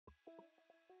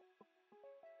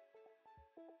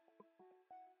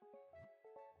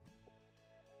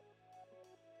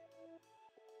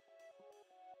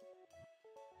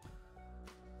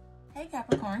Hey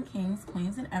Capricorn, kings,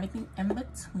 queens, and everything in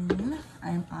between.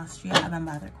 I am Austria, I'm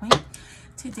Unbothered Queen.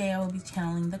 Today I will be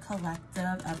channeling the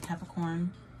collective of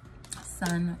Capricorn,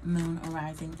 Sun, Moon,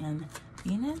 arising, and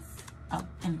Venus. Oh,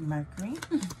 and Mercury.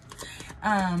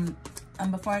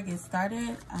 Before I get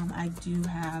started, I do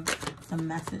have some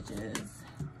messages.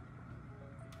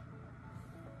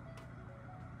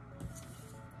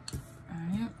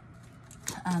 Alright.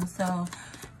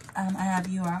 I have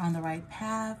you are on the right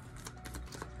path.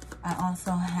 I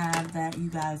also have that you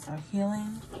guys are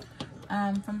healing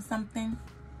from something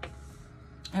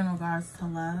in regards to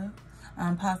love,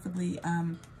 possibly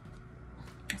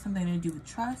something to do with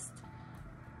trust,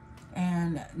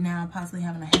 and now possibly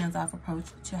having a hands-off approach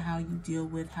to how you deal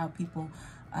with how people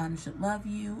should love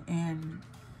you. And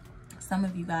some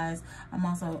of you guys, I'm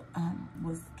also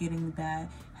was getting that,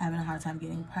 having a hard time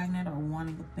getting pregnant or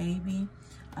wanting a baby.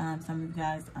 Some of you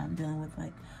guys dealing with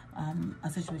like a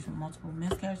situation with multiple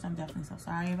miscarriages. I'm definitely so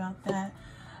sorry about that.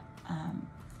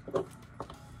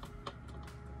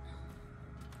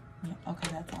 Yeah, okay,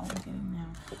 that's all I'm getting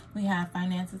now. We have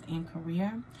finances and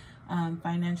career.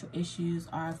 Financial issues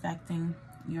are affecting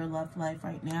your love life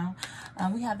right now.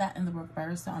 We have that in the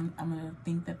reverse, so I'm going to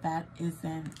think that that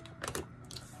isn't,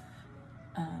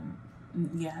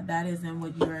 yeah, that isn't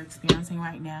what you're experiencing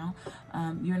right now.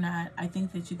 You're not, I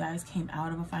think that you guys came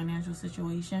out of a financial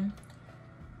situation.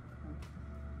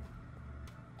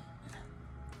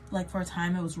 Like for a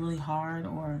time it was really hard,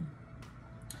 or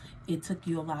it took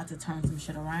you a lot to turn some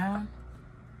shit around.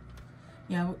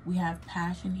 Yeah, we have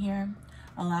passion here.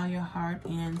 Allow your heart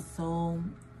and soul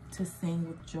to sing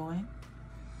with joy.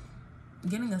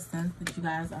 Getting a sense that you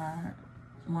guys are,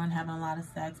 one, having a lot of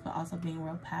sex, but also being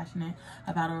real passionate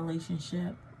about a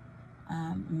relationship,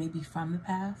 maybe from the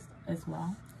past as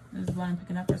well. This is what I'm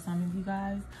picking up for some of you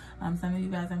guys. Some of you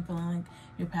guys, I'm feeling like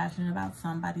you're passionate about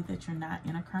somebody that you're not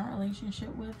in a current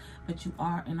relationship with, but you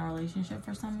are in a relationship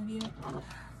for some of you.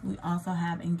 We also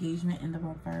have engagement in the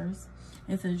reverse.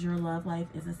 It says your love life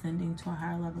is ascending to a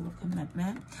higher level of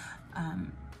commitment.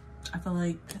 I feel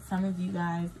like some of you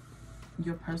guys,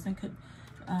 your person could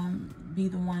be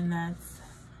the one that's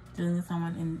dealing with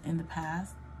someone in the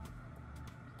past.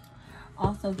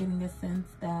 Also getting a sense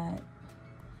that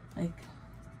like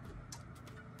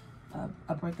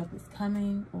a breakup is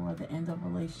coming, or the end of a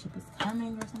relationship is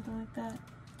coming, or something like that.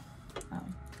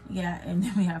 Yeah, and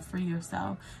then we have free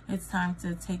yourself. It's time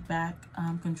to take back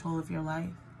control of your life.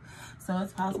 So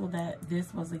it's possible that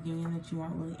this was a union that you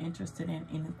weren't really interested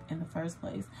in the first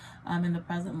place. In the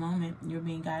present moment, you're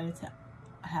being guided to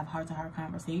have heart-to-heart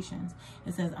conversations.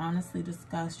 It says honestly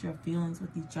discuss your feelings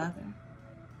with each other.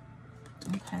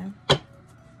 Okay.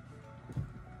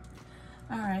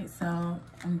 All right, so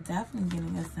I'm definitely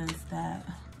getting a sense that,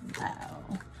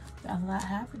 wow, got a lot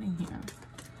happening here.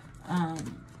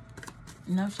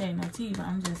 No shade, no tea, but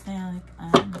I'm just saying,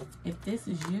 like, if this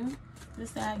is you,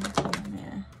 this is how you feeling,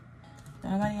 man.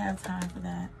 Don't nobody have time for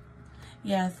that.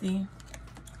 Yeah, see,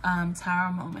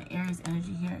 Tower moment, Aries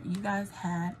energy here. You guys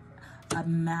had a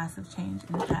massive change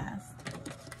in the past.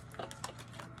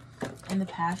 In the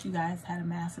past, you guys had a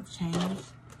massive change,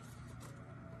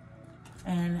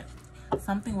 and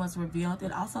something was revealed.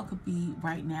 It also could be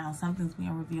right now. Something's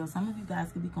being revealed. Some of you guys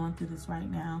could be going through this right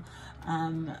now,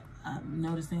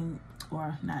 noticing,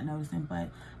 or not noticing, but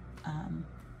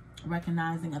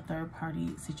recognizing a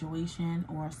third-party situation,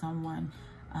 or someone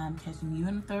catching you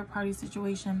in a third-party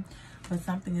situation. But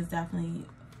something is definitely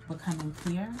becoming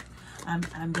clear.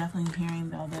 I'm definitely hearing,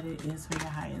 though, that it is for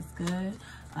your highest good.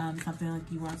 Something like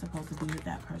you weren't supposed to be with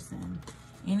that person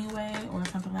anyway, or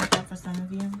something like that for some of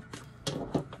you.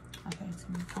 Okay,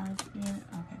 2 cards here.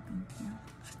 Okay, thank you.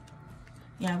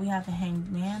 Yeah, we have the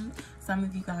Hanged Man. Some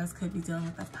of you guys could be dealing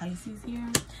with a Pisces here.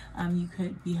 You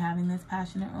could be having this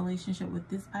passionate relationship with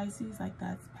this Pisces, like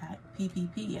that's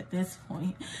PPP at this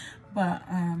point. But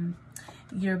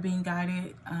you're being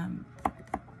guided.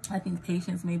 I think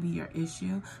patience may be your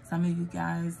issue. Some of you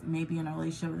guys may be in a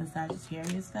relationship with a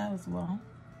Sagittarius though as well.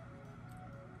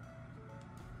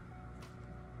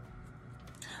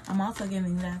 I'm also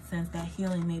getting that sense that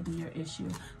healing may be your issue.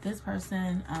 This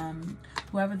person,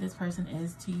 whoever this person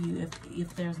is to you,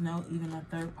 if there's no even a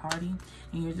third party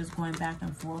and you're just going back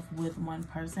and forth with one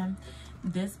person,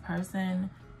 this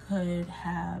person could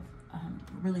have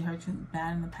really hurt you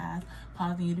bad in the past,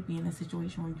 causing you to be in a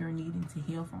situation where you're needing to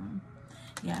heal from.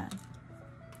 Yeah.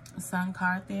 Sun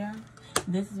card there.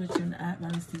 This is what you're not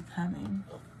going to see coming.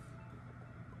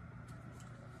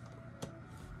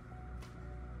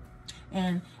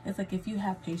 And it's like if you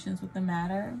have patience with the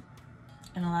matter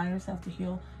and allow yourself to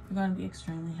heal, you're going to be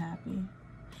extremely happy.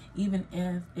 even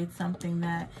if it's something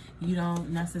that you don't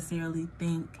necessarily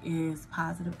think is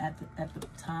positive at the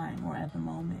time or at the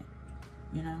moment,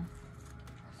 you know.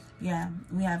 Yeah,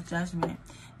 we have Judgment.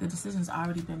 The decision's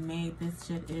already been made. This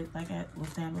shit is, like I was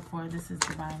saying before, this is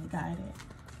divinely guided.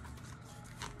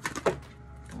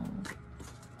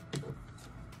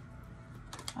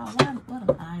 Oh, what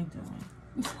am I doing?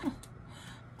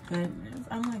 Goodness.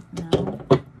 I'm like, no.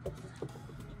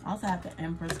 I also have the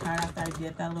Empress card after I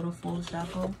did that little full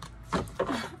shuffle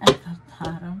at the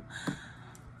bottom.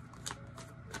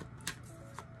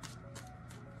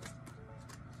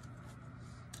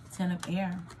 Ten of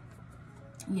Air.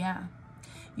 Yeah.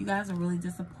 You guys are really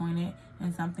disappointed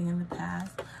in something in the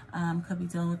past. Could be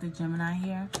dealing with the Gemini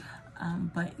here.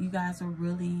 But you guys are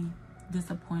really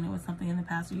disappointed with something in the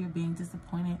past, or you're being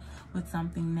disappointed with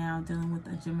something now, dealing with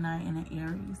a Gemini and an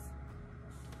Aries.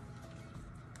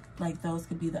 Like, those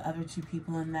could be the other two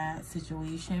people in that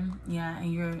situation. Yeah,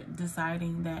 and you're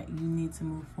deciding that you need to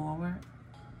move forward.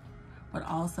 But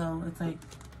also, it's like,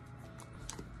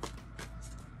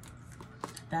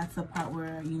 that's the part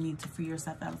where you need to free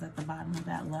yourself. That was at the bottom of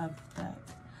that love deck.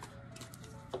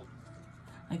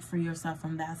 Like, free yourself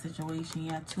from that situation.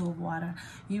 Yeah, Two of Water.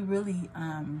 You really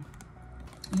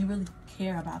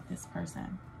care about this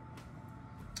person.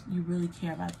 You really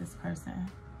care about this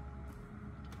person.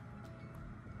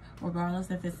 Regardless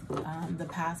if it's the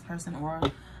past person or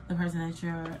the person that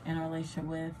you're in a relationship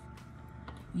with,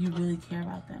 you really care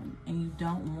about them, and you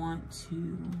don't want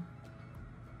to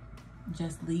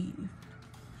just leave.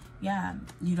 Yeah,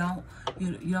 you don't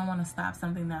want to stop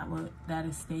something that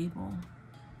is stable.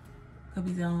 Could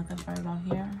be dealing with a Virgo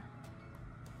here.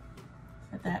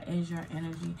 But that is your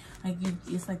energy. Like,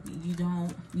 it's like you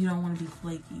don't want to be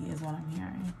flaky is what I'm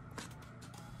hearing.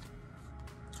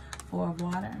 Four of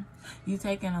Water. You've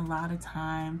taken a lot of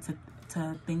time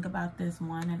to think about this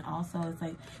one, and also it's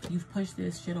like you've pushed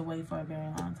this shit away for a very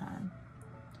long time.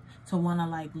 To want to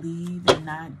like leave and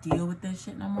not deal with this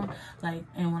shit no more. Like,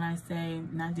 and when I say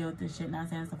not deal with this shit, not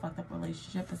saying it's a fucked up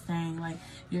relationship, but saying like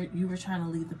you were trying to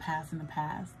leave the past in the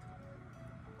past.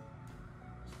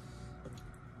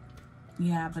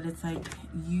 Yeah, but it's like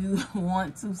you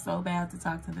want to so bad to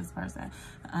talk to this person.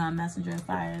 Messenger of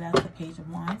Fire, that's the Page of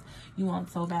Wands. You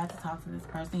want so bad to talk to this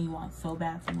person. You want so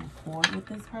bad to move forward with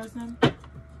this person.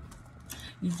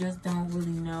 You just don't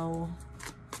really know.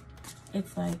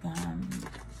 It's like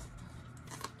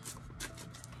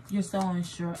you're so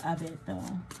unsure of it though.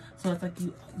 So it's like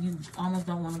you almost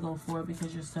don't want to go forward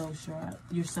because you're so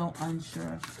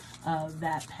unsure of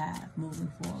that path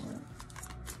moving forward.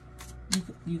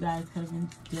 You guys could have been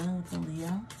dealing with a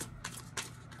Leo.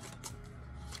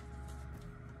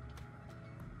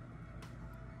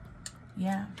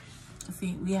 Yeah.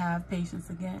 See, we have patience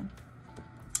again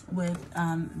with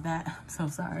that. I'm so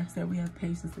sorry. So we have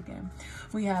patience again.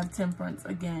 We have Temperance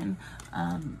again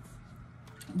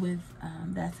with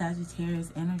that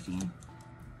Sagittarius energy.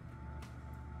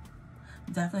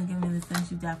 Definitely giving me the sense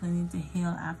you definitely need to heal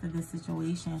after this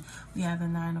situation. We have the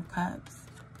Nine of Cups.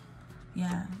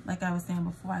 Yeah, like I was saying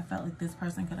before, I felt like this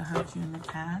person could have hurt you in the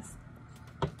past.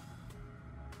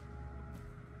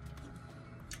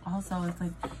 Also, it's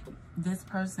like this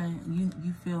person,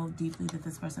 you feel deeply that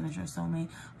this person is your soulmate.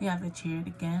 We have the Chariot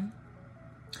again.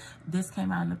 This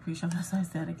came out in the pre-show, that's why I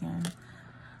said again.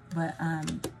 But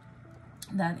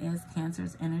that is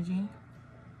Cancer's energy.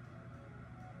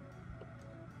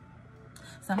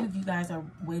 Some of you guys are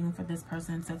waiting for this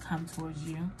person to come towards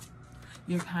you.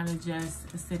 You're kind of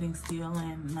just sitting still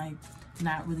and like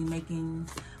not really making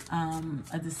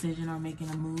a decision or making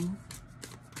a move.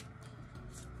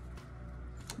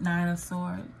 Nine of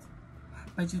Swords.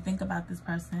 But you think about this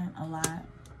person a lot.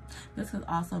 This could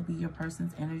also be your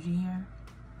person's energy here.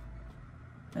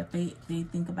 That they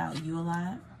think about you a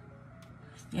lot.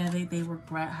 Yeah, they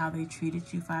regret how they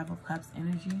treated you. Five of Cups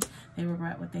energy. They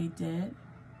regret what they did.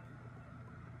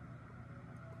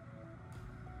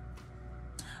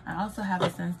 I also have a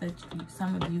sense that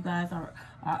some of you guys are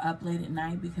up late at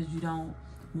night because you don't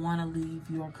want to leave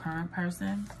your current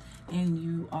person, and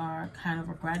you are kind of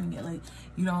regretting it. Like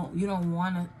you don't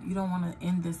want to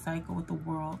end this cycle with the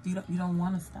world. You don't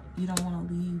want to stop. You don't want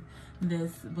to leave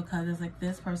this because it's like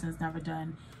this person's never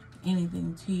done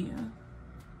anything to you.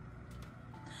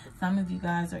 Some of you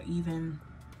guys are even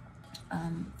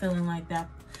feeling like that.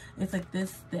 It's like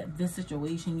this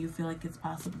situation, you feel like it's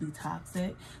possibly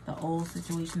toxic, the old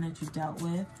situation that you dealt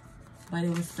with, but it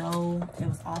was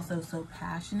also so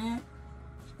passionate.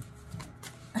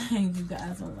 And you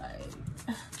guys are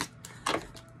like,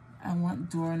 I want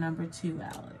door number 2,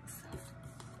 Alex.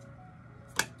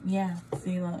 Yeah,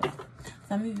 see, look,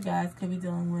 some of you guys could be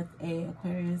dealing with a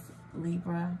Aquarius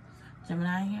Libra,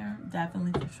 Gemini here.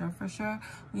 Definitely, for sure.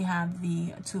 We have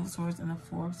the Two of Swords and the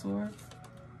Four of Swords.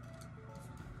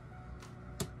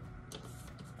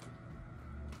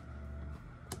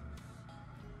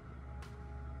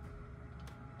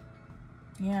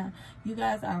 Yeah, you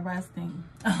guys are resting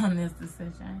on this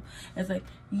decision. It's like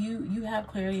you have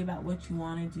clarity about what you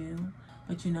want to do,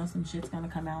 but you know some shit's gonna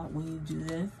come out when you do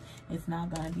this. It's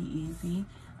not gonna be easy.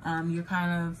 You're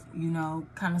kind of, you know,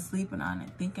 kind of sleeping on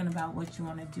it, thinking about what you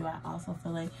want to do. I also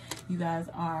feel like you guys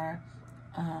are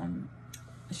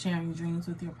sharing dreams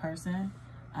with your person.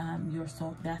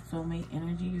 That soulmate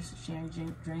energy. You're sharing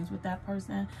dreams with that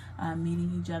person,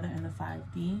 meeting each other in the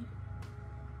 5D.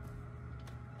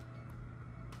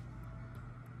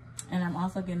 And I'm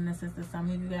also getting a sense that some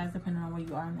of you guys, depending on where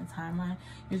you are in the timeline,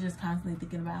 you're just constantly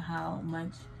thinking about how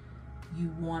much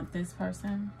you want this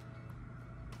person,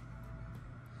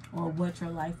 or what your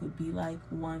life would be like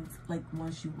once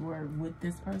you were with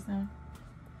this person.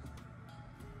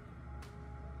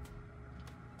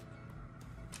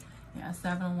 Yeah,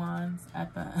 7 of Wands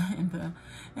at the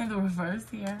in the reverse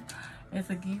here. It's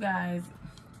like you guys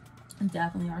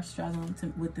definitely are struggling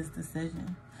with this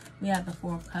decision. We have the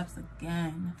 4 of Cups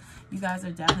again. You guys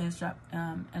are definitely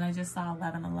and I just saw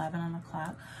 11:11 on the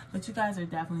clock, but you guys are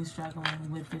definitely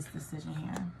struggling with this decision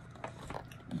here.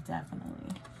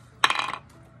 Definitely.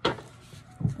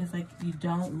 It's like you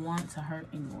don't want to hurt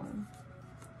anyone,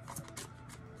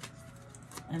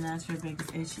 and that's your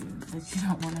biggest issue, that you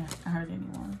don't want to hurt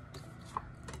anyone.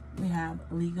 We have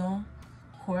legal,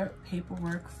 court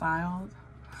paperwork filed.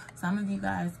 Some of you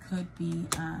guys could be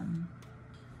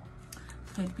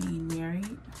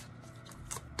married.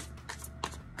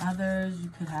 Others, you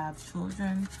could have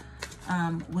children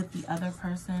with the other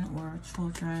person, or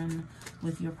children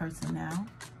with your person now.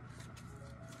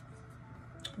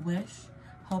 Wish,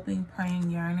 hoping,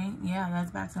 praying, yearning. Yeah, that's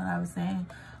back to what I was saying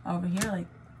over here. Like,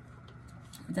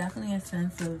 definitely a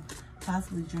sense of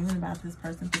possibly dreaming about this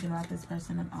person, thinking about this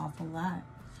person an awful lot.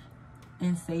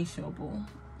 Insatiable.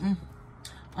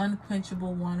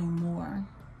 Unquenchable, wanting more.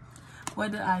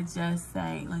 What did I just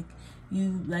say? Like,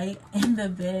 you lay in the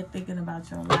bed thinking about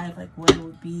your life, like what it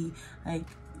would be. Like,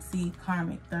 see,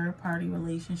 karmic, third-party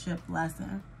relationship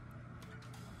lesson.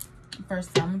 For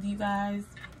some of you guys,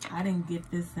 I didn't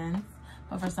get this sense,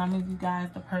 but for some of you guys,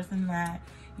 the person that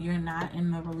you're not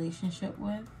in the relationship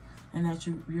with, and that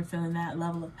you're feeling that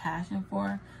level of passion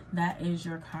for, that is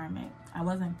your karmic. I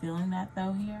wasn't feeling that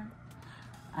though here,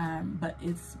 but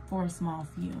it's for a small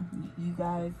few. You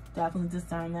guys definitely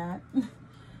discern that.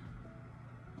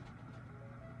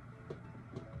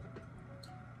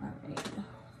 All right.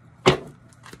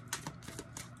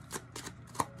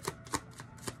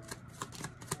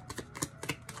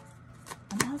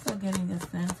 I'm also getting a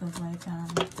sense of like,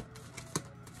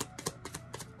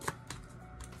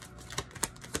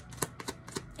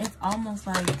 it's almost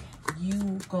like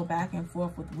you go back and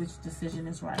forth with which decision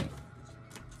is right.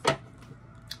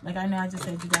 Like, I know I just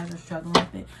said you guys are struggling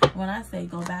with it. When I say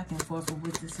go back and forth with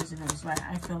which decision is right,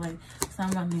 I feel like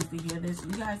someone needs to hear this.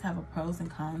 You guys have a pros and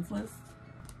cons list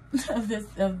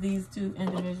of these two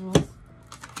individuals.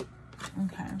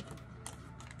 Okay.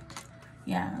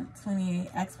 Yeah, 28,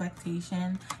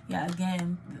 expectation. Yeah,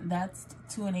 again, that's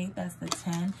 2 and 8. That's the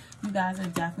 10. You guys are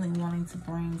definitely wanting to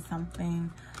bring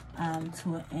something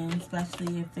to an end,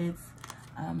 especially if it's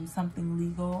something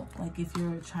legal. Like if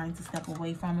you're trying to step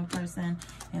away from a person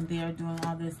and they're doing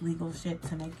all this legal shit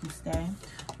to make you stay.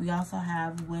 We also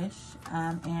have wish,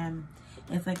 and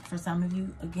it's like for some of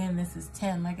you, again, this is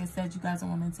 10. Like I said, you guys are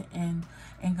wanting to end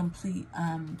and complete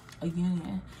a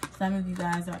union. Some of you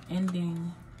guys are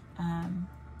ending,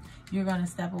 you're going to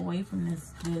step away from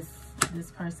this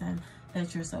person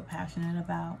that you're so passionate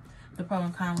about. The pro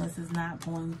and con list is not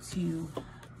going to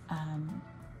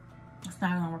it's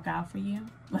not gonna work out for you.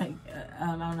 Like, I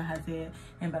don't know how to say it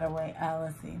in a better way.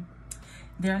 Let's see.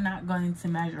 They're not going to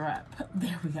measure up.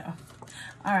 There we go.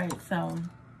 All right, so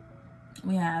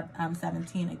we have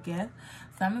 17, a gift.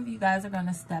 Some of you guys are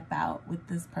gonna step out with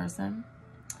this person.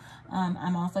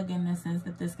 I'm also getting a sense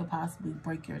that this could possibly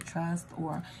break your trust,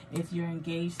 or if you're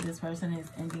engaged to this person, it's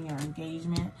ending your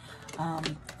engagement,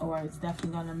 or it's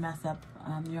definitely gonna mess up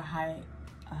your high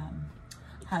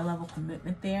level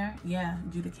commitment there. Yeah,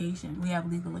 adjudication. We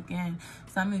have legal again.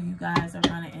 Some of you guys are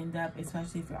going to end up,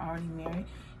 especially if you're already married,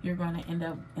 you're going to end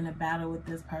up in a battle with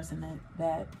this person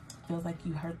that feels like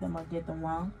you hurt them or did them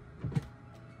wrong.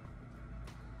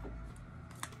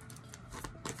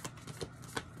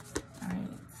 All right.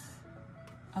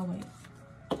 Oh, wait.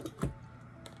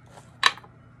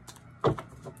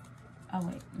 Oh,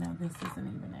 wait. No, this isn't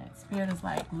even it. Spirit is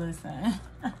like, listen.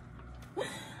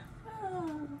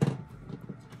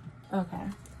 Okay.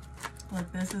 Look,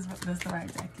 this is the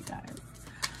right deck, you guys.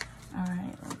 All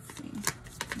right, let's see.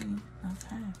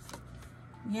 Okay.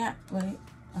 Yeah, wait.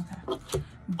 Okay.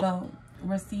 Both.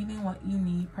 Receiving what you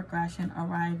need, progression,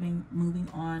 arriving, moving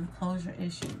on, closure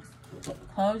issues.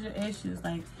 Closure issues.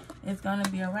 Like, it's going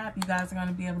to be a wrap. You guys are going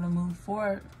to be able to move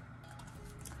forward.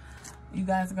 You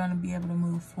guys are going to be able to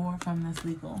move forward from this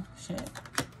legal shit.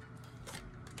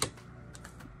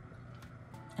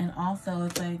 And also,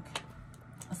 it's like,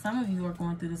 some of you are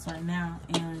going through this right now,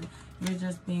 and you're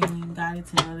just being guided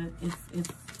to know that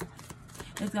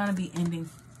it's going to be ending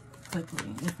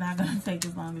quickly. It's not going to take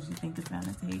as long as you think it's going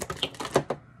to take.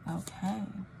 Okay.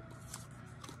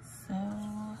 So.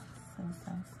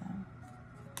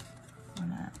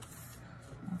 Relax.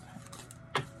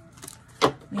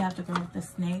 Okay. We have to go with the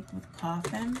snake with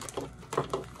coffin.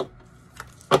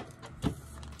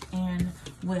 And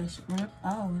wish.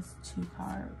 Oh, it's 2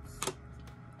 cards.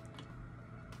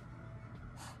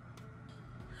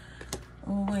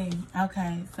 Oh, wait.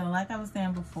 Okay. So like I was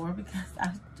saying before, because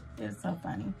it's so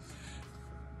funny.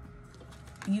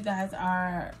 You guys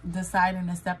are deciding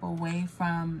to step away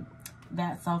from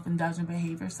that self-indulgent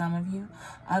behavior, some of you.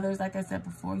 Others, like I said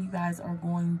before, you guys are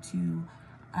going to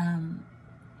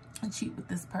cheat with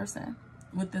this person,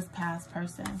 with this past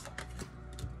person.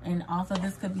 And also,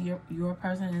 this could be your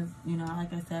person is, you know,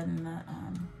 like I said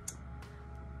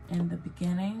in the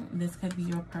beginning, this could be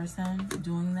your person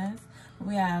doing this.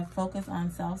 We have focus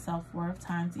on self-worth,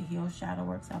 time to heal, shadow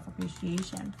work,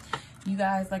 self-appreciation. You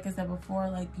guys, like I said before,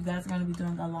 like, you guys are going to be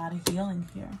doing a lot of healing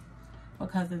here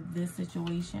because of this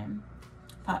situation.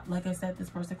 Like I said, this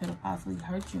person could have possibly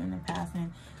hurt you in the past,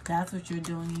 and that's what you're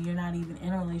doing. You're not even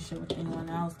in a relationship with anyone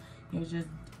else. You're just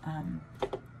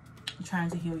trying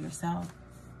to heal yourself.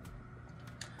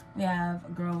 We have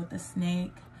a girl with a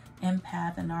snake,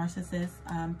 empath, a narcissist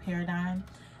paradigm,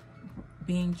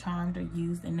 being charmed or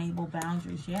used, enable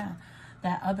boundaries. Yeah.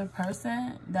 That other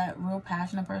person, that real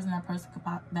passionate person, that person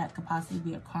that could possibly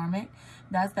be a karmic,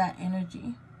 that's that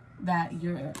energy that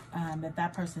you're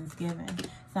that person's given.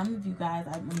 Some of you guys,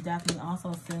 I'm definitely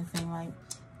also sensing like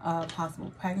a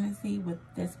possible pregnancy with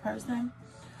this person,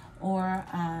 or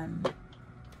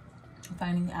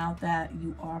finding out that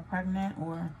you are pregnant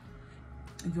or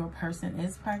your person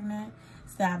is pregnant.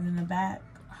 Stabbed in the back,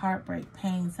 heartbreak,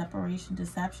 pain, separation,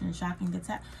 deception, shocking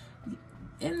attack.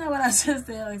 Isn't that what I just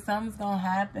said? Like, something's gonna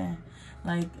happen,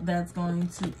 like, that's going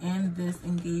to end this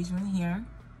engagement here,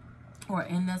 or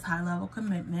in this high-level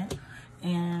commitment,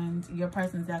 and your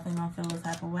person's definitely gonna feel this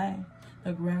type of way.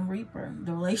 The Grim Reaper.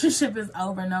 The relationship is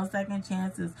over. No second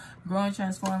chances. Growing,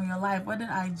 transforming your life. What did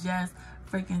I just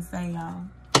freaking say, y'all?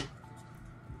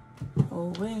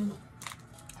 Oh, wait.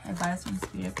 Advice from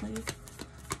Spirit, please.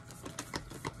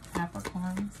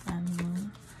 Capricorn, Sun,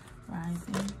 Moon,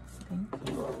 Rising. Thank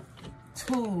you.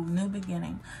 2, new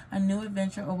beginning. A new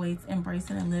adventure awaits.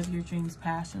 Embrace it and live your dreams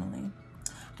passionately.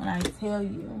 When I tell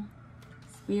you,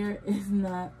 Spirit is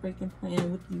not freaking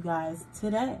playing with you guys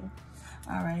today.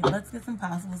 All right, let's get some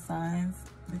possible signs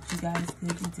that you guys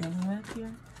could be dealing with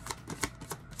here.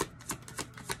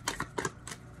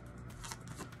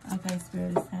 Okay,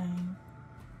 Spirit is saying.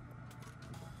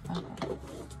 Okay.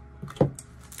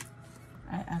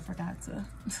 I forgot to.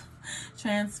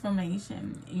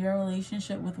 Transformation. Your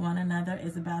relationship with one another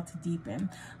is about to deepen.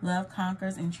 Love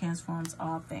conquers and transforms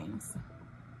all things.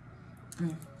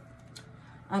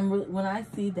 When I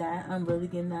see that, I'm really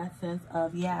getting that sense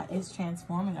of, yeah, it's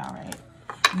transforming, all right.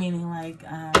 Meaning, like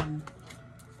I'm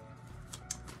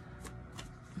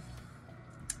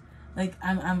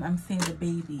seeing the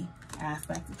baby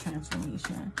aspect of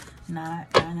transformation, not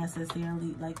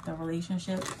necessarily like the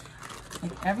relationship.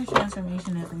 Like, every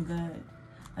transformation isn't good.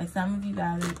 Like, some of you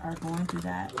guys are going through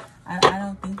that. I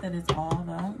don't think that it's all,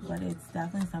 though, but it's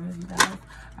definitely, some of you guys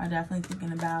are definitely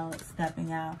thinking about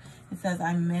stepping out. It says,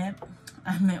 I meant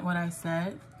what I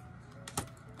said.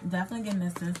 Definitely getting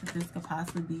the sense that this could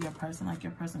possibly be your person. Like,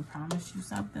 your person promised you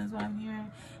something is what I'm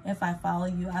hearing. If I follow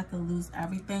you, I could lose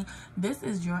everything. This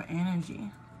is your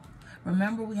energy.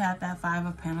 Remember, we had that 5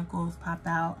 of Pentacles pop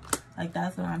out. Like,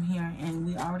 that's what I'm hearing. And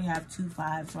we already have 2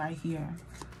 5s right here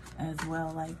as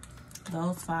well. Like,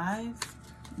 those 5s,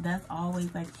 that's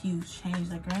always like huge change.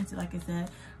 Like, granted, like I said,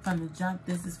 from the jump,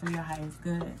 this is for your highest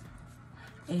good.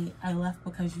 8, I left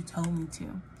because you told me to.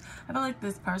 I feel like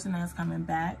this person that's coming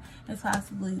back, it's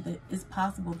possible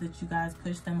that you guys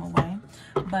push them away,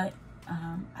 but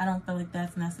I don't feel like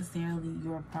that's necessarily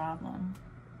your problem.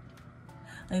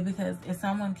 Like, because if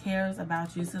someone cares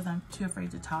about you, says I'm too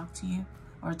afraid to talk to you,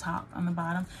 or talk on the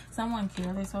bottom, someone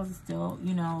cares, they're supposed to still,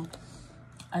 you know,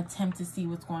 attempt to see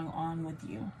what's going on with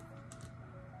you.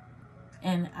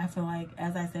 And I feel like,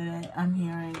 as I said, I'm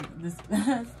hearing this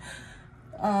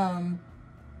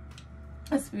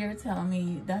a spirit telling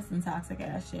me that's some toxic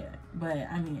ass shit. But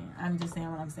I mean, I'm just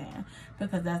saying what I'm saying,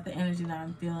 because that's the energy that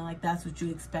I'm feeling. Like that's what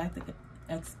you expected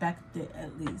at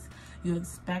least. You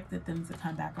expected them to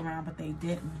come back around, but they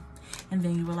didn't. And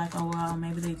then you were like, oh well,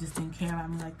 maybe they just didn't care about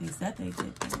me like they said they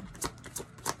did.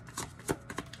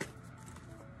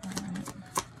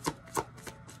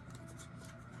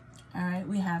 All right,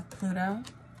 we have Pluto,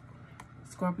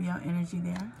 Scorpio energy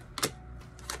there.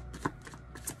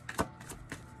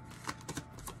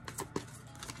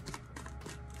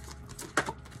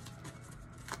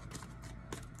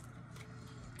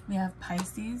 We have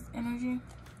Pisces energy.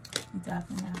 We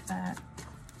definitely have that.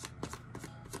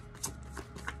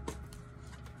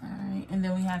 All right, and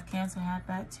then we have Cancer had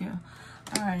that too.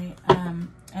 All right,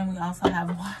 and we also have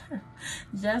water.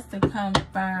 Just to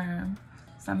confirm,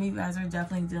 some of you guys are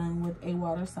definitely dealing with a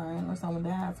water sign or someone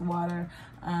that has water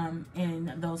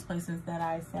in those places that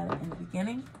I said in the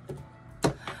beginning.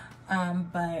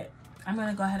 But I'm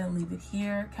gonna go ahead and leave it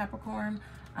here, Capricorn.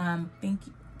 Thank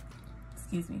you.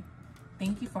 Excuse me.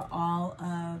 Thank you for all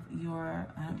of your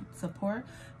support.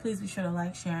 Please be sure to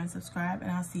like, share, and subscribe,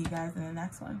 and I'll see you guys in the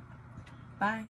next one. Bye.